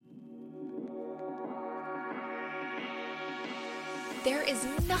There is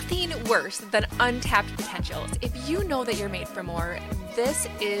nothing worse than untapped potentials. If you know that you're made for more, this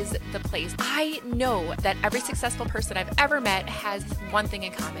is the place. I know that every successful person I've ever met has one thing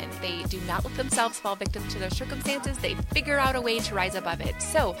in common. They do not let themselves fall victim to their circumstances. They figure out a way to rise above it.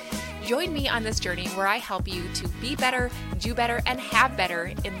 So join me on this journey where I help you to be better, do better, and have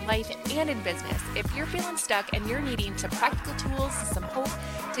better in life and in business. If you're feeling stuck and you're needing some practical tools, some hope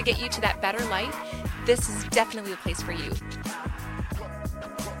to get you to that better life, this is definitely the place for you.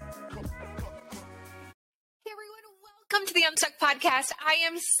 Welcome to the Unstuck Podcast. I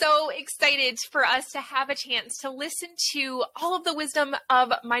am so excited for us to have a chance to listen to all of the wisdom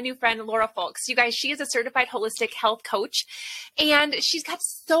of my new friend, Laura Folks. You guys, she is a certified holistic health coach, and she's got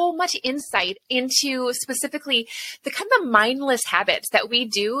so much insight into specifically the kind of mindless habits that we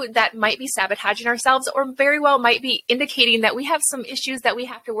do that might be sabotaging ourselves or very well might be indicating that we have some issues that we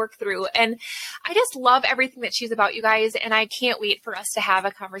have to work through. And I just love everything that she's about, you guys, and I can't wait for us to have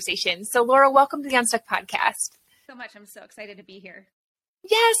a conversation. So Laura, welcome to the Unstuck Podcast. So much. I'm so excited to be here.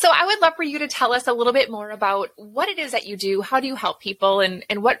 Yeah, so I would love for you to tell us a little bit more about what it is that you do, how do you help people,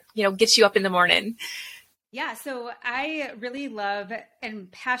 and what, gets you up in the morning. Yeah, so I really love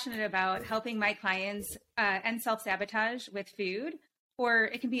and passionate about helping my clients end self-sabotage with food, or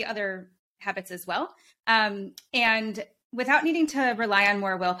it can be other habits as well. And without needing to rely on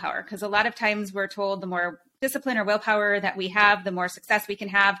more willpower, because a lot of times we're told the more discipline or willpower that we have, the more success we can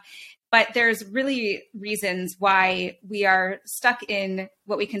have. But there's really reasons why we are stuck in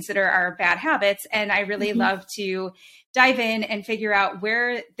what we consider our bad habits. And I really love to dive in and figure out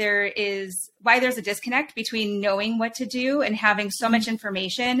why there's a disconnect between knowing what to do and having so much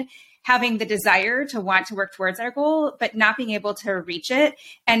information, having the desire to want to work towards our goal, but not being able to reach it,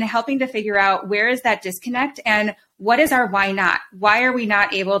 and helping to figure out where is that disconnect and what is our why not? Why are we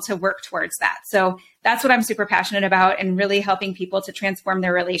not able to work towards that? So that's what I'm super passionate about, and really helping people to transform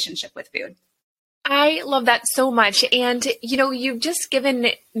their relationship with food. I love that so much. And, you've just given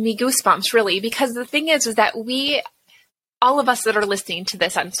me goosebumps, really, because the thing is that all of us that are listening to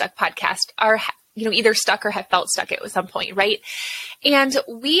this Unstuck podcast are either stuck or have felt stuck at some point, right? And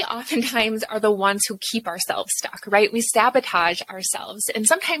we oftentimes are the ones who keep ourselves stuck, right? We sabotage ourselves. And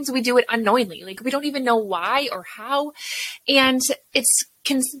sometimes we do it unknowingly. Like, we don't even know why or how. And it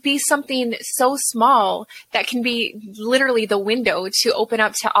can be something so small that can be literally the window to open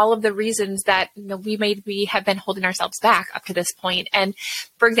up to all of the reasons that we maybe have been holding ourselves back up to this point. And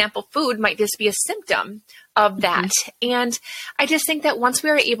for example, food might just be a symptom of that. And I just think that once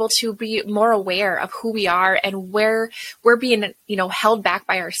we are able to be more aware of who we are and where we're being, held back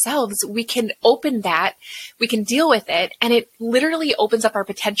by ourselves, we can open that, we can deal with it. And it literally opens up our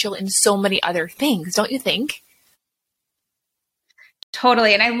potential in so many other things. Don't you think?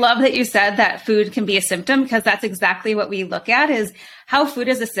 Totally. And I love that you said that food can be a symptom, because that's exactly what we look at, is how food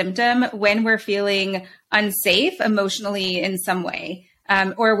is a symptom when we're feeling unsafe emotionally in some way,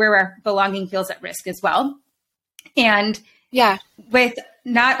 or where our belonging feels at risk as well. And with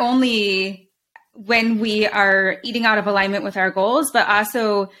not only when we are eating out of alignment with our goals, but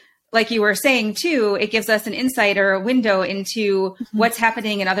also, like you were saying too, it gives us an insight or a window into what's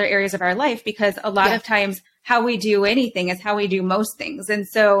happening in other areas of our life, because a lot of times how we do anything is how we do most things. And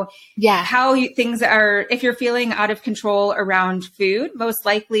so things are, if you're feeling out of control around food, most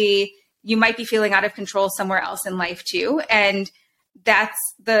likely you might be feeling out of control somewhere else in life too. And that's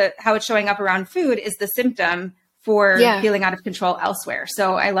how it's showing up around food is the symptom for feeling out of control elsewhere.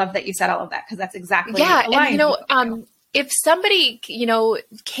 So I love that you said all of that, because that's exactly aligned. And if somebody,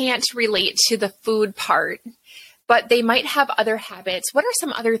 can't relate to the food part, but they might have other habits, what are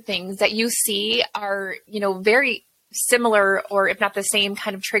some other things that you see are, very similar, or if not the same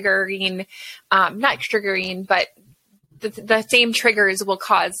kind of triggering, not triggering, but the same triggers will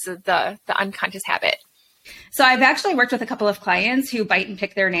cause the unconscious habit? So I've actually worked with a couple of clients who bite and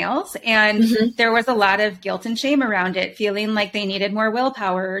pick their nails, and there was a lot of guilt and shame around it, feeling like they needed more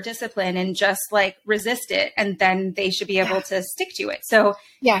willpower or discipline and just like resist it, and then they should be able to stick to it. So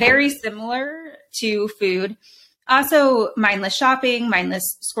very similar to food. Also, mindless shopping,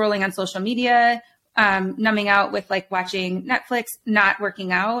 mindless scrolling on social media, numbing out with like watching Netflix, not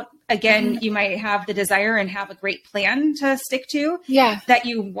working out. Again, you might have the desire and have a great plan to stick to that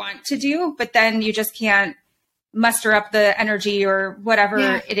you want to do, but then you just can't muster up the energy or whatever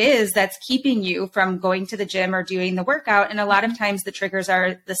it is that's keeping you from going to the gym or doing the workout. And a lot of times the triggers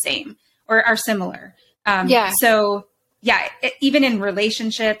are the same or are similar. So even in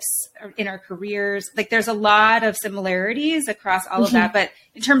relationships, or in our careers, like there's a lot of similarities across all of that. But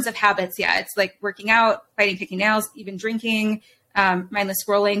in terms of habits, it's like working out, biting, picking nails, even drinking, mindless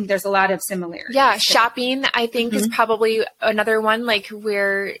scrolling. There's a lot of similarities. Yeah. Shopping, I think, is probably another one, like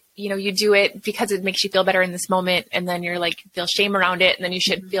where, you do it because it makes you feel better in this moment. And then you're like, feel shame around it. And then you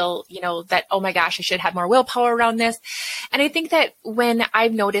should feel, that, oh my gosh, I should have more willpower around this. And I think that when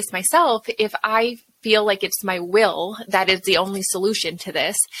I've noticed myself, if I feel like it's my will that is the only solution to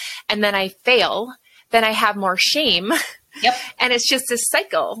this, and then I fail, then I have more shame. Yep. And it's just this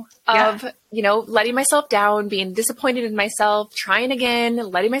cycle of, letting myself down, being disappointed in myself, trying again,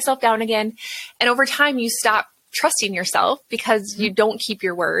 letting myself down again. And over time, you stop trusting yourself because you don't keep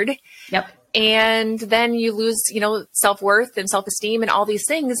your word. Yep. And then you lose, self-worth and self-esteem and all these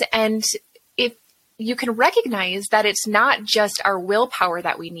things. And if you can recognize that it's not just our willpower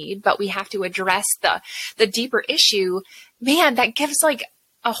that we need, but we have to address the deeper issue, man, that gives like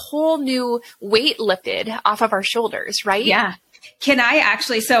a whole new weight lifted off of our shoulders, right? Yeah. Can I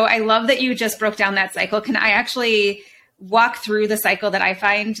actually, so I love that you just broke down that cycle. Can I actually walk through the cycle that I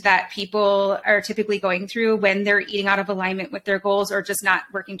find that people are typically going through when they're eating out of alignment with their goals or just not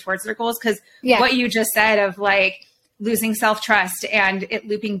working towards their goals? Because what you just said of like losing self-trust and it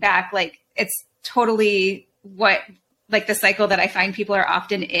looping back, like it's totally what, like the cycle that I find people are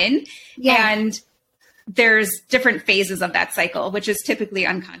often in. Yeah. And there's different phases of that cycle, which is typically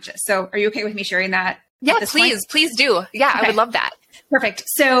unconscious. So are you okay with me sharing that? Yeah, please do. Yeah, okay. I would love that. Perfect.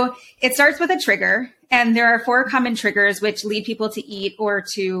 So it starts with a trigger, and there are 4 common triggers which lead people to eat or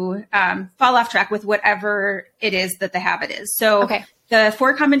to fall off track with whatever it is that the habit is. So the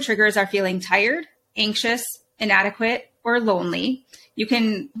 4 common triggers are feeling tired, anxious, inadequate, or lonely. You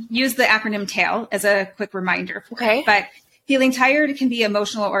can use the acronym TAIL as a quick reminder. But feeling tired can be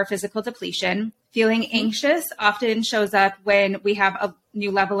emotional or physical depletion. Feeling anxious often shows up when we have a new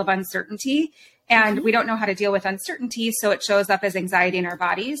level of uncertainty and we don't know how to deal with uncertainty. So it shows up as anxiety in our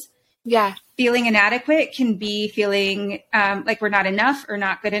bodies. Yeah. Feeling inadequate can be feeling like we're not enough or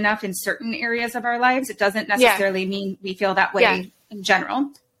not good enough in certain areas of our lives. It doesn't necessarily mean we feel that way in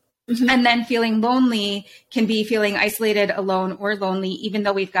general. And then feeling lonely can be feeling isolated, alone, or lonely, even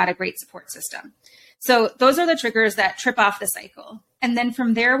though we've got a great support system. So those are the triggers that trip off the cycle. And then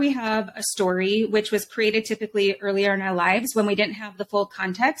from there, we have a story, which was created typically earlier in our lives when we didn't have the full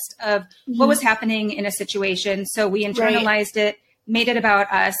context of what was happening in a situation. So we internalized it, made it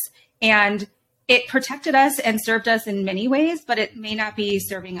about us, and it protected us and served us in many ways, but it may not be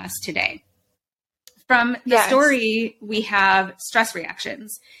serving us today. From the story, we have stress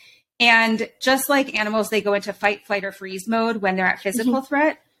reactions. And just like animals, they go into fight, flight, or freeze mode when they're at physical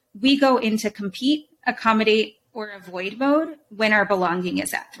threat. We go into compete, accommodate, or avoid mode when our belonging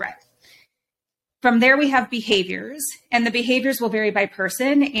is at threat. From there, we have behaviors, and the behaviors will vary by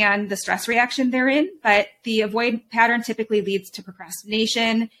person and the stress reaction they're in, but the avoid pattern typically leads to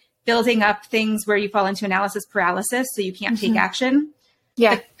procrastination, building up things where you fall into analysis paralysis, so you can't take action.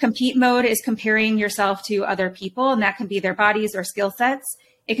 Yeah. The compete mode is comparing yourself to other people, and that can be their bodies or skill sets.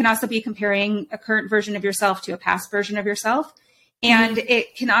 It can also be comparing a current version of yourself to a past version of yourself. And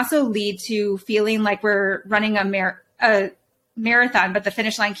it can also lead to feeling like we're running a marathon, but the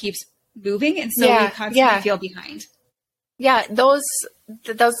finish line keeps moving. And so we constantly feel behind. Yeah, those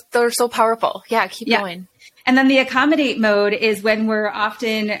are so powerful. Yeah, keep going. And then the accommodate mode is when we're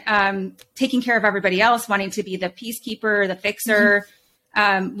often taking care of everybody else, wanting to be the peacekeeper, the fixer.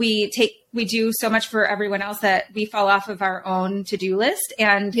 We do so much for everyone else that we fall off of our own to-do list,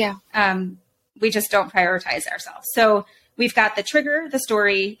 and we just don't prioritize ourselves. So we've got the trigger, the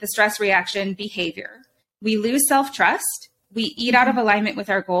story, the stress reaction, behavior. We lose self-trust. We eat out of alignment with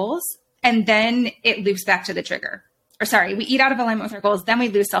our goals, and then it loops back to the trigger. Or sorry, we eat out of alignment with our goals, then we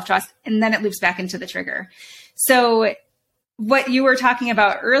lose self-trust, and then it loops back into the trigger. So what you were talking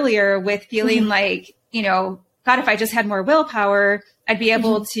about earlier with feeling like, God, if I just had more willpower, I'd be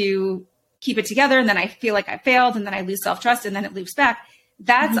able to keep it together. And then I feel like I failed, and then I lose self-trust, and then it loops back.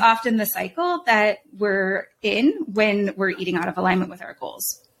 That's often the cycle that we're in when we're eating out of alignment with our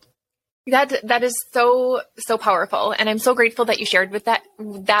goals. That is so powerful. And I'm so grateful that you shared that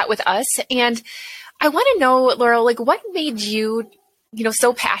with us. And I want to know, Laurel, like what made you,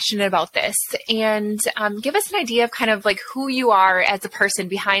 so passionate about this, and give us an idea of kind of like who you are as a person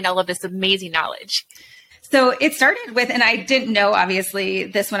behind all of this amazing knowledge. So it started with, and I didn't know obviously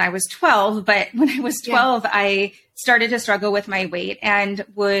this when I was 12, but when I was 12, I started to struggle with my weight and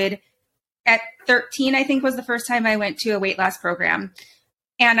at 13, I think was the first time I went to a weight loss program.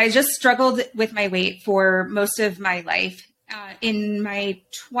 And I just struggled with my weight for most of my life. In my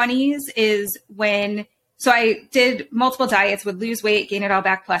 20s is when, so I did multiple diets, would lose weight, gain it all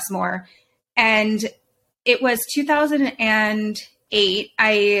back plus more. And it was 2008.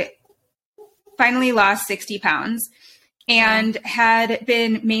 I finally lost 60 pounds. and had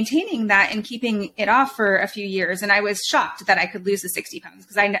been maintaining that and keeping it off for a few years. And I was shocked that I could lose the 60 pounds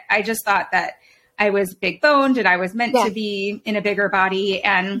because I just thought that I was big boned and I was meant to be in a bigger body.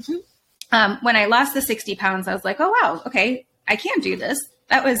 And when I lost the 60 pounds, I was like, oh, wow, okay, I can do this.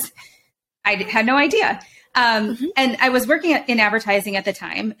 I had no idea. And I was working in advertising at the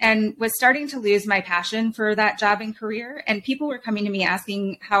time and was starting to lose my passion for that job and career. And people were coming to me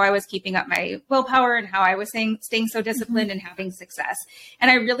asking how I was keeping up my willpower and how I was staying so disciplined and having success. And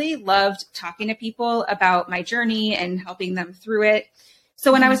I really loved talking to people about my journey and helping them through it.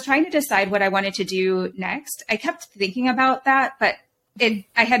 So when I was trying to decide what I wanted to do next, I kept thinking about that, but I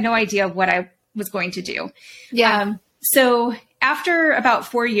had no idea what I was going to do. Yeah. So after about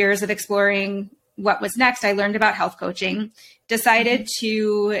 4 years of exploring what was next, I learned about health coaching, decided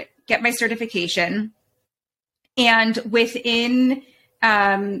to get my certification. And within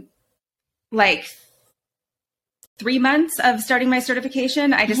like 3 months of starting my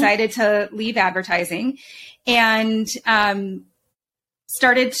certification, I decided to leave advertising and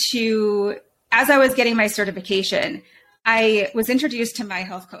started to, as I was getting my certification, I was introduced to my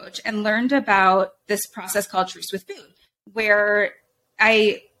health coach and learned about this process called Truce with Food, where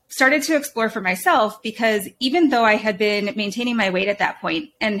I started to explore for myself, because even though I had been maintaining my weight at that point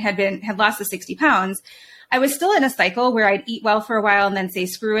and had lost the 60 pounds, I was still in a cycle where I'd eat well for a while and then say,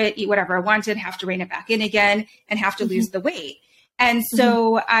 screw it, eat whatever I wanted, have to rein it back in again and have to lose the weight. And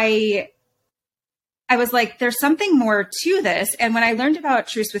so I was like, there's something more to this. And when I learned about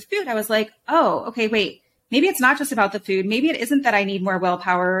Truce with Food, I was like, oh, okay, wait, maybe it's not just about the food. Maybe it isn't that I need more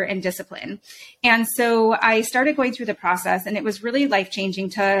willpower and discipline. And so I started going through the process, and it was really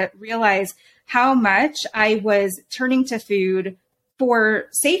life-changing to realize how much I was turning to food for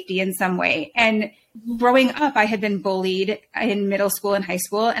safety in some way. And growing up, I had been bullied in middle school and high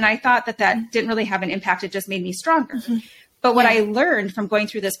school, and I thought that didn't really have an impact. It just made me stronger. But what I learned from going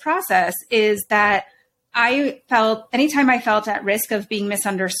through this process is that anytime I felt at risk of being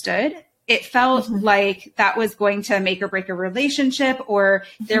misunderstood, it felt like that was going to make or break a relationship, or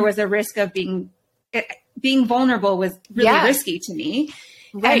there was a risk of being vulnerable was really risky to me.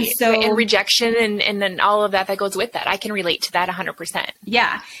 Right. And rejection and then all of that goes with that. I can relate to that 100%.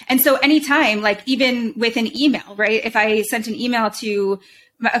 Yeah. And so anytime, like even with an email, right? If I sent an email to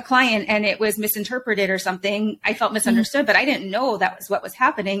a client and it was misinterpreted or something, I felt misunderstood, but I didn't know that was what was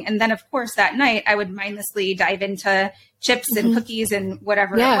happening. And then of course that night I would mindlessly dive into chips and cookies and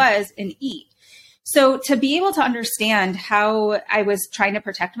whatever it was and eat. So to be able to understand how I was trying to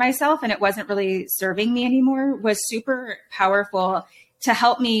protect myself and it wasn't really serving me anymore was super powerful to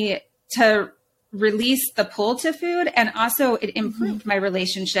help me to release the pull to food. And also it improved my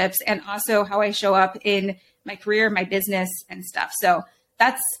relationships and also how I show up in my career, my business and stuff. So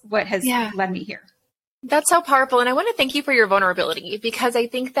that's what has led me here. That's so powerful. And I want to thank you for your vulnerability, because I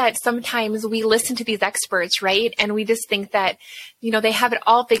think that sometimes we listen to these experts, right? And we just think that, they have it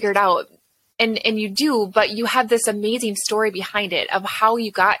all figured out. And you do, but you have this amazing story behind it of how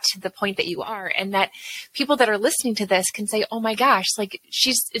you got to the point that you are, and that people that are listening to this can say, oh my gosh,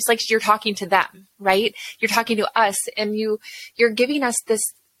 it's like you're talking to them, right? You're talking to us, and you're giving us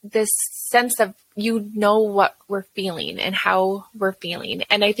this sense of, what we're feeling and how we're feeling.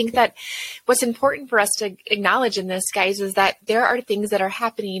 And I think that what's important for us to acknowledge in this, guys, is that there are things that are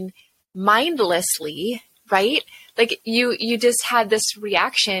happening mindlessly, right? Like you just had this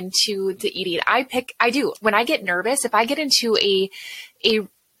reaction to eating. I do. When I get nervous, if I get into a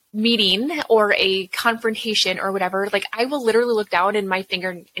meeting or a confrontation or whatever, like I will literally look down and my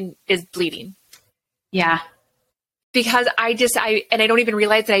finger is bleeding. Yeah. Because I don't even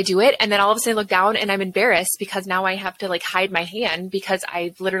realize that I do it. And then all of a sudden I look down and I'm embarrassed because now I have to hide my hand because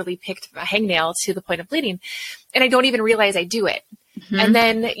I've literally picked a hangnail to the point of bleeding and I don't even realize I do it. And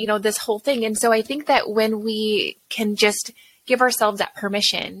then, this whole thing. And so I think that when we can just give ourselves that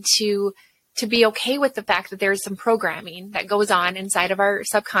permission to be okay with the fact that there's some programming that goes on inside of our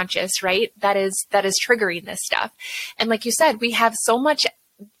subconscious, right? That is triggering this stuff. And like you said, we have so much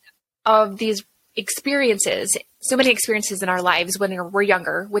of these experiences, so many experiences in our lives when we're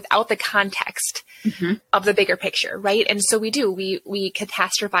younger without the context of the bigger picture, right? And so we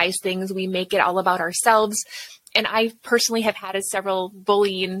catastrophize things. We make it all about ourselves. And I personally have had several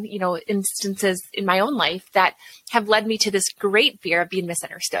bullying, instances in my own life that have led me to this great fear of being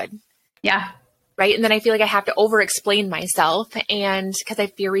misunderstood. Yeah. Right. And then I feel like I have to over-explain myself and because I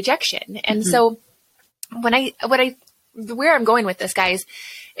fear rejection. And so where I'm going with this, guys,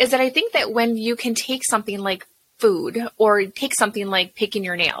 is that I think that when you can take something like food or take something like picking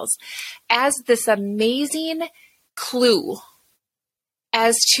your nails as this amazing clue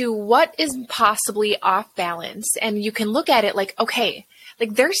as to what is possibly off balance. And you can look at it like, okay,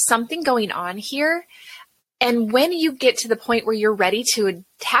 like there's something going on here. And when you get to the point where you're ready to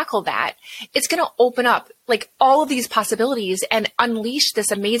tackle that, it's going to open up like all of these possibilities and unleash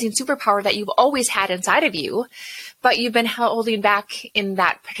this amazing superpower that you've always had inside of you, but you've been holding back in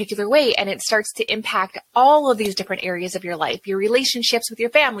that particular way. And it starts to impact all of these different areas of your life, your relationships with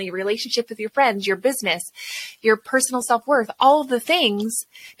your family, your relationship with your friends, your business, your personal self-worth, all of the things,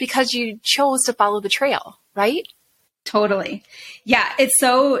 because you chose to follow the trail, right? Totally. Yeah, it's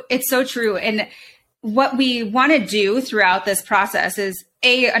so true. And what we want to do throughout this process is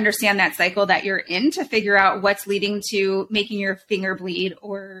understand that cycle that you're in to figure out what's leading to making your finger bleed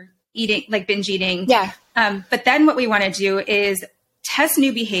or eating, like binge eating. Yeah. But then what we want to do is test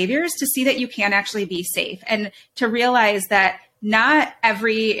new behaviors to see that you can actually be safe and to realize that not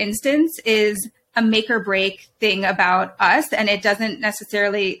every instance is a make or break thing about us. And it doesn't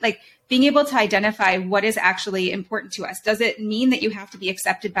necessarily like being able to identify what is actually important to us. Does it mean that you have to be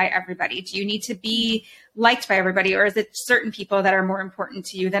accepted by everybody? Do you need to be liked by everybody? Or is it certain people that are more important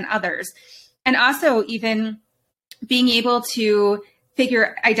to you than others? And also even being able to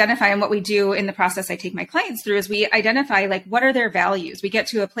identify, and what we do in the process I take my clients through is we identify like, what are their values? We get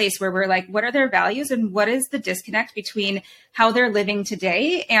to a place where we're like, what are their values and what is the disconnect between how they're living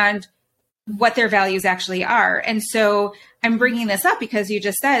today and what their values actually are. And so I'm bringing this up because you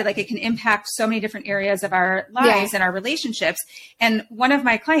just said like it can impact so many different areas of our lives and our relationships. And one of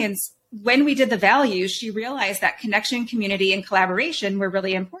my clients, when we did the values, she realized that connection, community, and collaboration were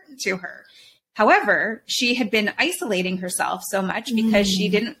really important to her. However, she had been isolating herself so much because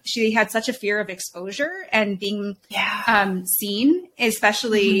she had such a fear of exposure and being seen,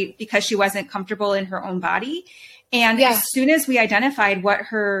 especially because she wasn't comfortable in her own body. And as soon as we identified what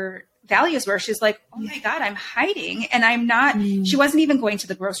her values were, she's like, oh my God, I'm hiding. And I'm not, she wasn't even going to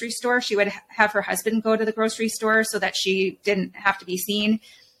the grocery store. She would have her husband go to the grocery store so that she didn't have to be seen.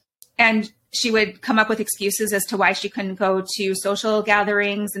 And she would come up with excuses as to why she couldn't go to social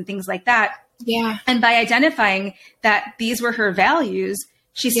gatherings and things like that. Yeah. And by identifying that these were her values,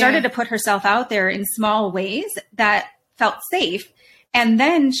 she started to put herself out there in small ways that felt safe. And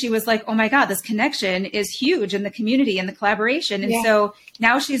then she was like, oh my God, this connection is huge in the community and the collaboration. And so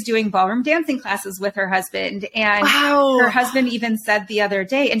now she's doing ballroom dancing classes with her husband. And her husband even said the other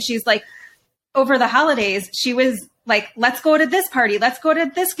day, and she's like, over the holidays, she was like, let's go to this party. Let's go to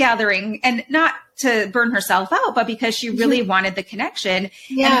this gathering. And not to burn herself out, but because she really wanted the connection.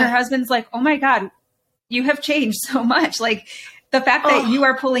 And her husband's like, oh my God, you have changed so much. Like the fact that you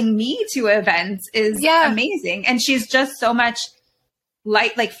are pulling me to events is amazing. And she's just so much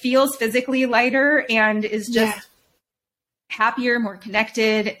light, like feels physically lighter and is just happier, more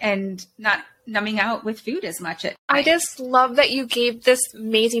connected, and not numbing out with food as much. I just love that you gave this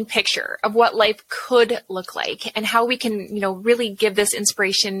amazing picture of what life could look like and how we can, really give this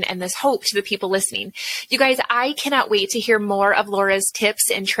inspiration and this hope to the people listening. You guys, I cannot wait to hear more of Laura's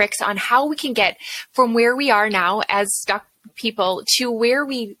tips and tricks on how we can get from where we are now as stuck people to where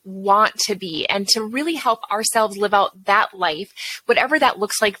we want to be and to really help ourselves live out that life, whatever that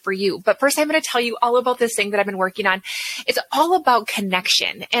looks like for you. But first, I'm going to tell you all about this thing that I've been working on. It's all about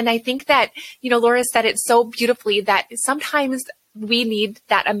connection. And I think that, Laura said it so beautifully that sometimes we need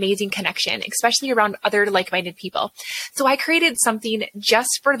that amazing connection, especially around other like-minded people. So I created something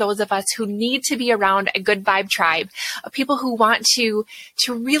just for those of us who need to be around a good vibe tribe of people who want to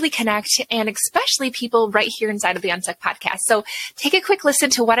really connect, and especially people right here inside of the Unstuck podcast. So take a quick listen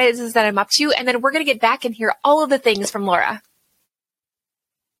to what it is that I'm up to, and then we're going to get back and hear all of the things from Laura.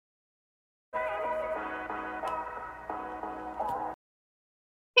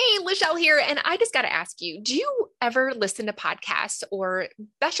 Hey, Lachelle here, and I just got to ask you, do you ever listen to podcasts or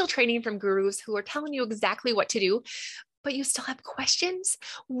special training from gurus who are telling you exactly what to do, but you still have questions?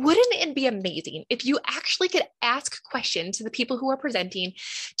 Wouldn't it be amazing if you actually could ask questions to the people who are presenting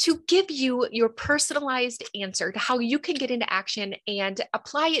to give you your personalized answer to how you can get into action and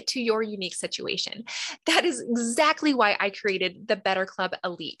apply it to your unique situation? That is exactly why I created the Better Club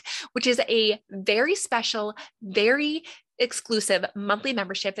Elite, which is a very special, very exclusive monthly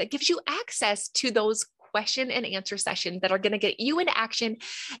membership that gives you access to those question and answer sessions that are going to get you into action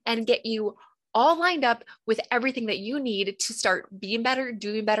and get you all lined up with everything that you need to start being better,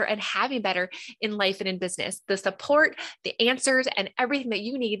 doing better, and having better in life and in business. The support, the answers, and everything that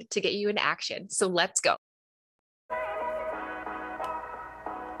you need to get you into action. So let's go.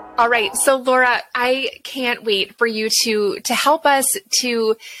 All right. So Laura, I can't wait for you to help us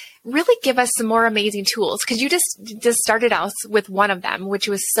to really give us some more amazing tools, because you just started us with one of them, which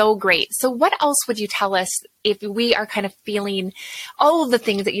was so great. So what else would you tell us if we are kind of feeling all of the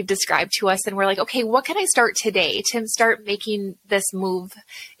things that you've described to us and we're like, okay, what can I start today to start making this move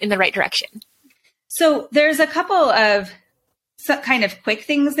in the right direction? So there's a couple of kind of quick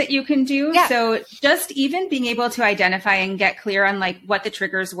things that you can do. Yeah. So just even being able to identify and get clear on like what the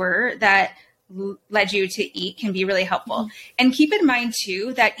triggers were that led you to eat can be really helpful. Mm-hmm. And keep in mind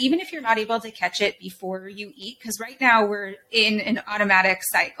too, that even if you're not able to catch it before you eat, because right now we're in an automatic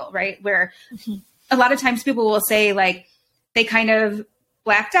cycle, right? Where a lot of times people will say like they kind of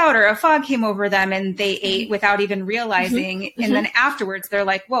blacked out or a fog came over them and they ate without even realizing. And then afterwards they're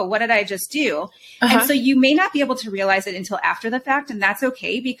like, whoa, what did I just do? And so you may not be able to realize it until after the fact. And that's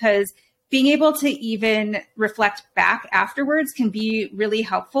okay, because being able to even reflect back afterwards can be really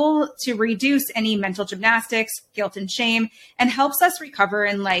helpful to reduce any mental gymnastics, guilt and shame, and helps us recover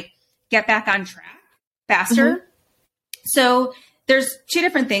and like get back on track faster. So there's two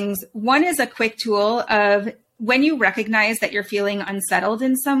different things. One is a quick tool of when you recognize that you're feeling unsettled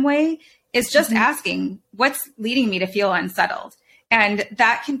in some way, is just asking, what's leading me to feel unsettled? And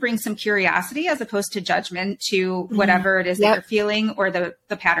that can bring some curiosity as opposed to judgment to whatever it is that you're feeling or the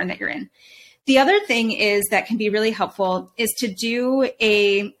pattern that you're in. The other thing is that can be really helpful is to do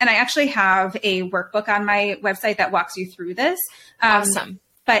and I actually have a workbook on my website that walks you through this. Awesome.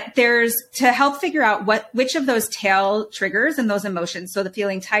 But there's to help figure out which of those tail triggers and those emotions, so the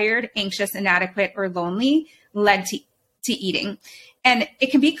feeling tired, anxious, inadequate, or lonely, led to eating. And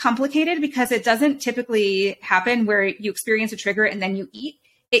it can be complicated because it doesn't typically happen where you experience a trigger and then you eat.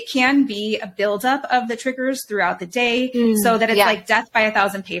 It can be a buildup of the triggers throughout the day, so that it's like death by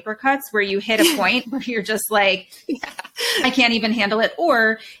 1,000 paper cuts, where you hit a point where you're just like, I can't even handle it.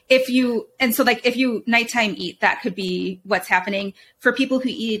 Or if you nighttime eat, that could be what's happening. For people who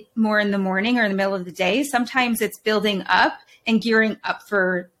eat more in the morning or in the middle of the day, sometimes it's building up and gearing up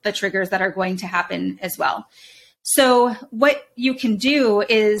for the triggers that are going to happen as well. So what you can do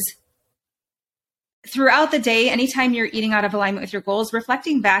is throughout the day, anytime you're eating out of alignment with your goals,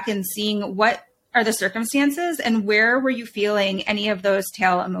 reflecting back and seeing what are the circumstances and where were you feeling any of those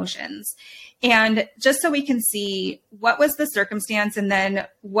tail emotions. And just so we can see what was the circumstance and then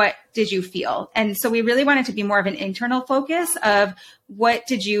what did you feel? And so we really want it to be more of an internal focus of what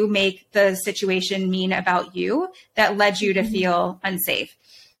did you make the situation mean about you that led you to feel unsafe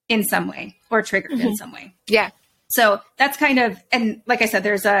in some way or triggered in some way. Yeah. So that's kind of, and like I said,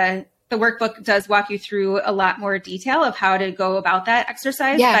 the workbook does walk you through a lot more detail of how to go about that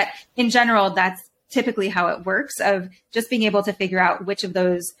exercise. Yeah. But in general, that's typically how it works, of just being able to figure out which of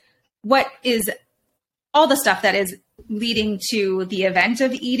those, what is all the stuff that is leading to the event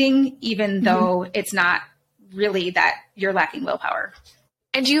of eating, even though it's not really that you're lacking willpower.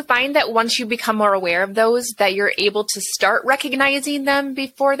 And do you find that once you become more aware of those, that you're able to start recognizing them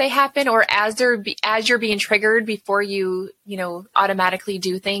before they happen, or as you're being triggered before you automatically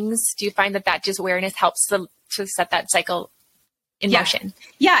do things? Do you find that just awareness helps to set that cycle in motion?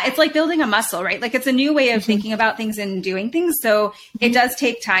 Yeah, it's like building a muscle, right? Like it's a new way of thinking about things and doing things. So it does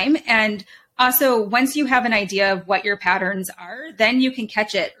take time. And also, once you have an idea of what your patterns are, then you can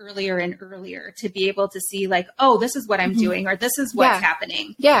catch it earlier and earlier to be able to see like, oh, this is what I'm doing, or this is what's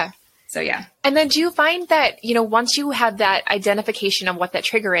happening. Yeah. So, yeah. And then do you find that, once you have that identification of what that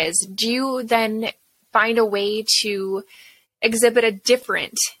trigger is, do you then find a way to exhibit a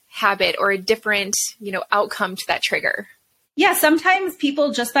different habit or a different, outcome to that trigger? Yeah, sometimes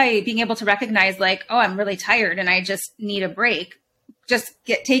people, just by being able to recognize like, oh, I'm really tired and I just need a break, just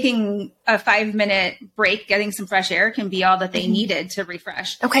taking a 5-minute break, getting some fresh air can be all that they needed to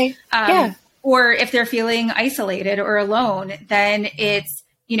refresh. Okay. Or if they're feeling isolated or alone, then it's,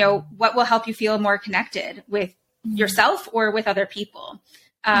 what will help you feel more connected with yourself or with other people.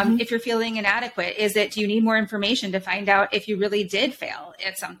 If you're feeling inadequate, do you need more information to find out if you really did fail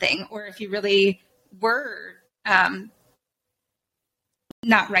at something, or if you really were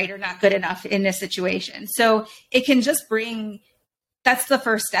not right or not good enough in this situation? So it can just that's the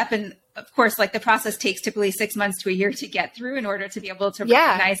first step. And of course, like the process takes typically 6 months to a year to get through in order to be able to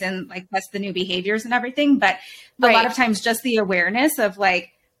recognize and like test the new behaviors and everything. But a lot of times just the awareness of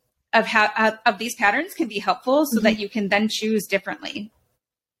how these patterns can be helpful so that you can then choose differently.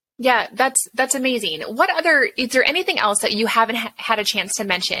 Yeah, that's amazing. Is there anything else that you haven't had a chance to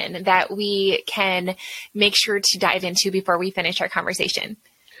mention that we can make sure to dive into before we finish our conversation?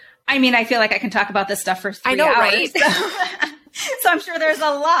 I mean, I feel like I can talk about this stuff for 3 hours. Right? So I'm sure there's a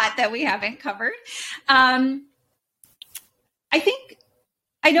lot that we haven't covered. I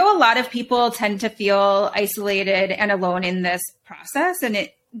know a lot of people tend to feel isolated and alone in this process, and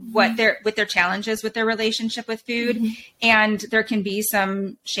what with their challenges with their relationship with food. And there can be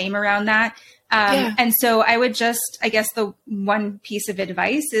some shame around that. And so I would just, I guess the one piece of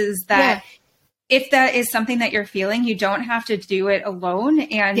advice is that if that is something that you're feeling, you don't have to do it alone,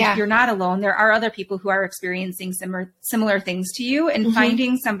 and you're not alone. There are other people who are experiencing similar things to you, and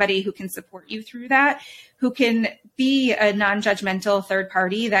finding somebody who can support you through that, who can be a non-judgmental third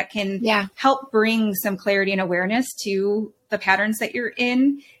party that can help bring some clarity and awareness to the patterns that you're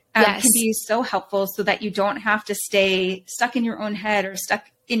in, can be so helpful, so that you don't have to stay stuck in your own head or stuck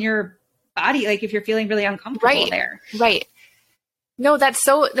in your body. Like if you're feeling really uncomfortable there. Right. No, that's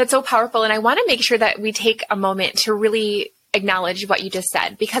so powerful. And I want to make sure that we take a moment to really acknowledge what you just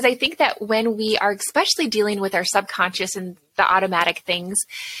said, because I think that when we are especially dealing with our subconscious and the automatic things,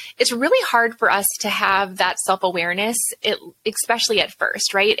 it's really hard for us to have that self-awareness, especially at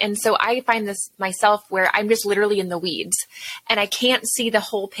first, right? And so I find this myself where I'm just literally in the weeds and I can't see the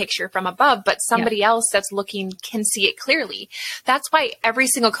whole picture from above, but somebody else that's looking can see it clearly. That's why every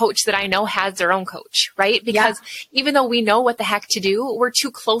single coach that I know has their own coach, right? Because even though we know what the heck to do, we're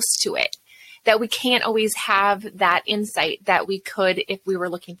too close to it, that we can't always have that insight that we could if we were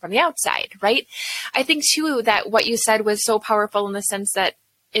looking from the outside, right? I think too that what you said was so powerful in the sense that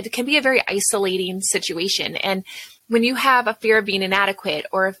it can be a very isolating situation. And when you have a fear of being inadequate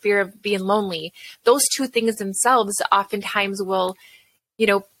or a fear of being lonely, those two things themselves oftentimes will,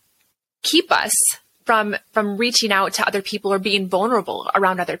 keep us from reaching out to other people or being vulnerable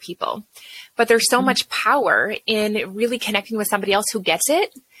around other people. But there's so much power in really connecting with somebody else who gets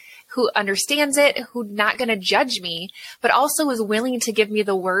it, who understands it, who's not going to judge me, but also is willing to give me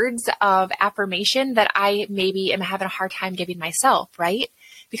the words of affirmation that I maybe am having a hard time giving myself, right?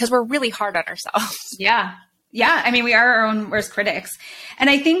 Because we're really hard on ourselves. Yeah. I mean, we are our own worst critics. And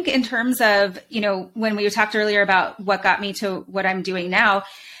I think in terms of, when we talked earlier about what got me to what I'm doing now,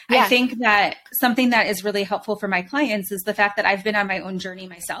 I think that something that is really helpful for my clients is the fact that I've been on my own journey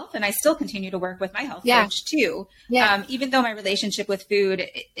myself, and I still continue to work with my health coach too. Even though my relationship with food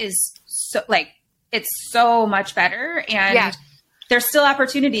is it's so much better, and there's still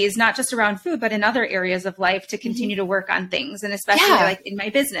opportunities, not just around food, but in other areas of life to continue to work on things, and especially like in my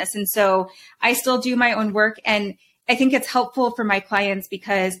business. And so I still do my own work, and I think it's helpful for my clients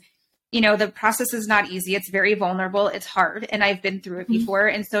because the process is not easy. It's very vulnerable. It's hard. And I've been through it before.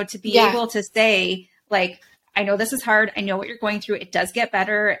 And so to be able to say, I know this is hard. I know what you're going through. It does get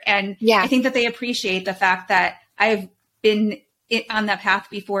better. And I think that they appreciate the fact that I've been on that path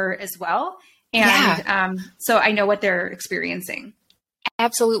before as well. And so I know what they're experiencing.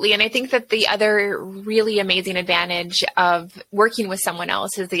 Absolutely. And I think that the other really amazing advantage of working with someone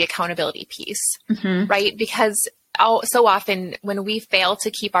else is the accountability piece, right? Because so often when we fail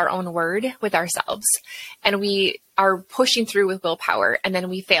to keep our own word with ourselves and we are pushing through with willpower and then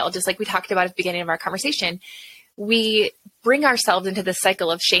we fail, just like we talked about at the beginning of our conversation, we bring ourselves into the cycle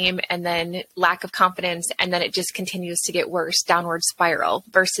of shame and then lack of confidence. And then it just continues to get worse, downward spiral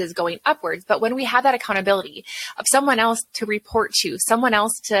versus going upwards. But when we have that accountability of someone else to report to, someone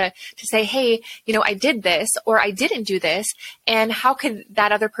else to say, hey, I did this or I didn't do this. And how could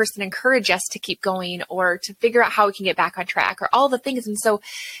that other person encourage us to keep going or to figure out how we can get back on track or all the things. And so,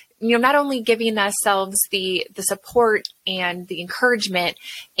 not only giving ourselves the support and the encouragement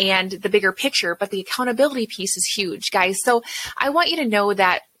and the bigger picture, but the accountability piece is huge, guys. So I want you to know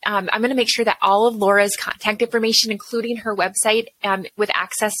that I'm going to make sure that all of Laura's contact information, including her website, with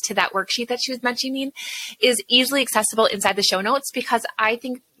access to that worksheet that she was mentioning, is easily accessible inside the show notes, because I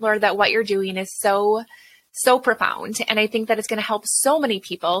think, Laura, that what you're doing is so profound. And I think that it's going to help so many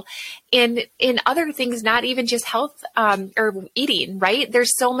people in other things, not even just health or eating, right?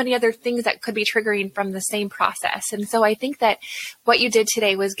 There's so many other things that could be triggering from the same process. And so I think that what you did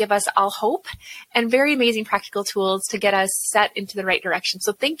today was give us all hope and very amazing practical tools to get us set into the right direction.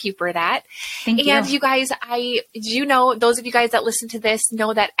 So thank you for that. Thank you. And you guys, those of you guys that listen to this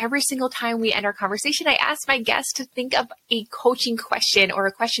know that every single time we end our conversation, I ask my guests to think of a coaching question or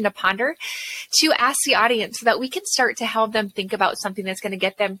a question to ponder to ask the audience, so that we can start to help them think about something that's going to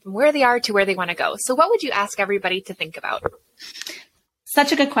get them from where they are to where they want to go. So what would you ask everybody to think about?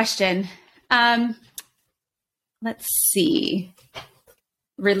 Such a good question. Let's see.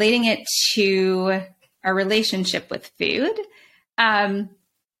 Relating it to our relationship with food. I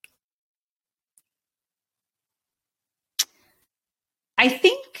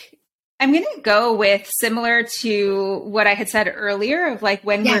think I'm going to go with similar to what I had said earlier of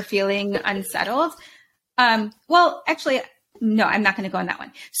when we're feeling unsettled. Well, actually, no, I'm not going to go on that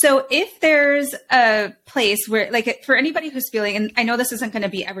one. So if there's a place where, for anybody who's feeling, and I know this isn't going to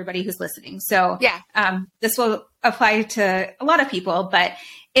be everybody who's listening, so this will apply to a lot of people, but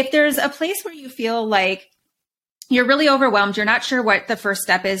if there's a place where you feel like you're really overwhelmed, you're not sure what the first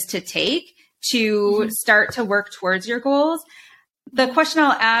step is to take to start to work towards your goals, the question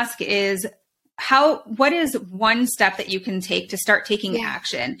I'll ask is, what is one step that you can take to start taking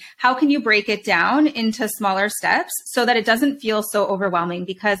action? How can you break it down into smaller steps so that it doesn't feel so overwhelming?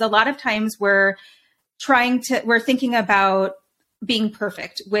 Because a lot of times we're thinking about being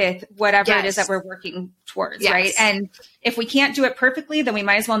perfect with whatever it is that we're working towards, right? And if we can't do it perfectly, then we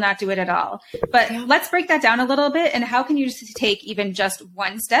might as well not do it at all. But let's break that down a little bit. And how can you just take even just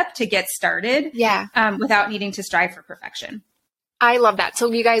one step to get started without needing to strive for perfection? I love that.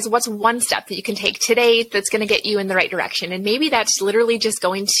 So you guys, what's one step that you can take today that's going to get you in the right direction? And maybe that's literally just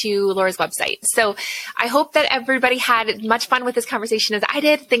going to Laura's website. So I hope that everybody had much fun with this conversation as I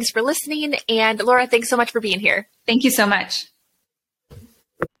did. Thanks for listening. And Laura, thanks so much for being here. Thank you so much.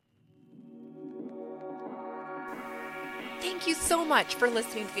 Thank you so much for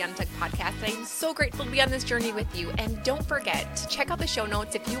listening to the Unstuck podcast. I am so grateful to be on this journey with you. And don't forget to check out the show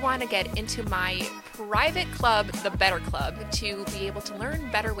notes if you want to get into my private club, the Better Club, to be able to learn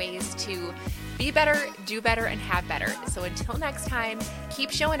better ways to be better, do better, and have better. So until next time, keep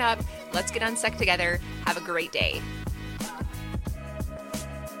showing up. Let's get unstuck together. Have a great day.